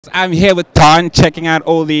I'm here with Ton, checking out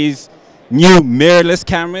all these new mirrorless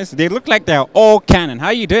cameras. They look like they're all Canon. How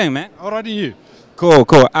are you doing, man? All right, and you? Cool,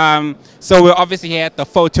 cool. So we're obviously here at the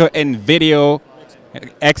Photo and Video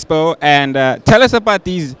Expo, and tell us about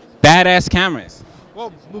these badass cameras. Well,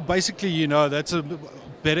 basically, you know, that's a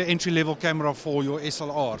better entry-level camera for your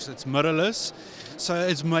SLRs. It's mirrorless, so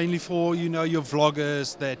it's mainly for, you know, your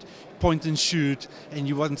vloggers that point and shoot, and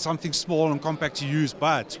you want something small and compact to use,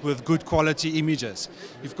 but with good quality images.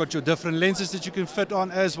 You've got your different lenses that you can fit on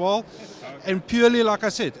as well, and purely, like I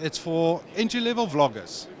said, it's for entry-level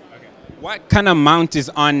vloggers. What kind of mount is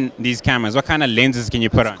on these cameras? What kind of lenses can you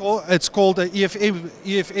put on? It's called an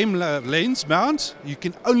EFM lens mount. You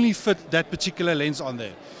can only fit that particular lens on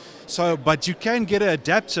there. So, but you can get an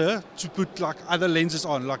adapter to put like other lenses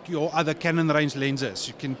on, like your other Canon range lenses.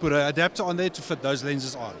 You can put an adapter on there to fit those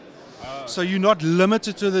lenses on. So you're not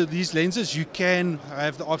limited to these lenses. You can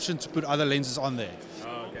have the option to put other lenses on there.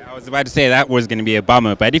 Okay. I was about to say that was going to be a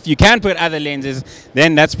bummer, but if you can put other lenses,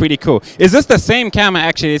 then that's pretty cool. Is this the same camera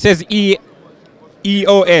actually? It says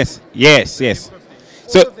EOS. Yes, yes.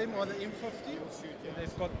 All of them are the M50, and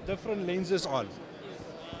they've got different lenses on.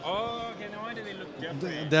 Oh, okay. No wonder they look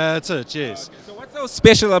different. That's it, yes. Okay. So what's so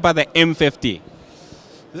special about the M50?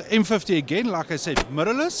 The M50 again, like I said,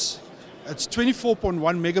 mirrorless. It's 24.1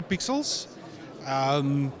 megapixels.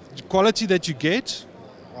 The quality that you get,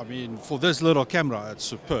 I mean, for this little camera, it's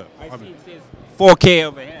superb. I mean, it says 4K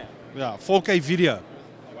over here. Yeah, 4K video.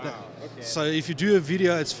 Wow. Okay. So if you do a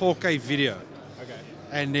video, it's 4K video. Okay.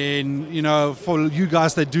 And then, you know, for you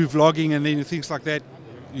guys that do vlogging and then things like that,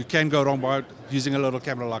 you can go wrong by using a little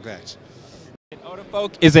camera like that.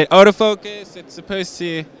 Is it autofocus? It's supposed to...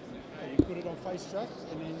 You put it on face track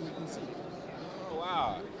and then you can see. Oh,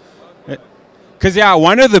 wow. Because, yeah,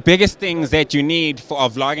 one of the biggest things that you need for a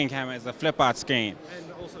vlogging camera is a flip-out screen.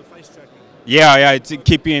 And also face tracking. Yeah, to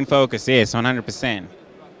keep you in focus. Yes, 100%.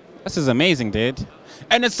 This is amazing, dude.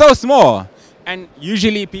 And it's so small. And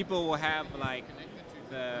usually people will have, like,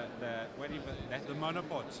 The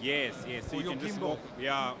monopods. Yes. So Or you your can just gimbal.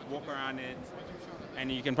 walk around it.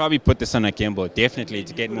 And you can probably put this on a gimbal, definitely,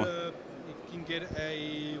 to get more. You can get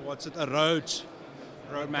a, a Rode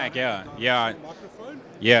Mag, yeah. Microphone.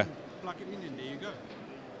 Yeah. Plug it in and there you go.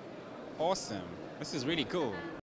 Awesome. This is really cool.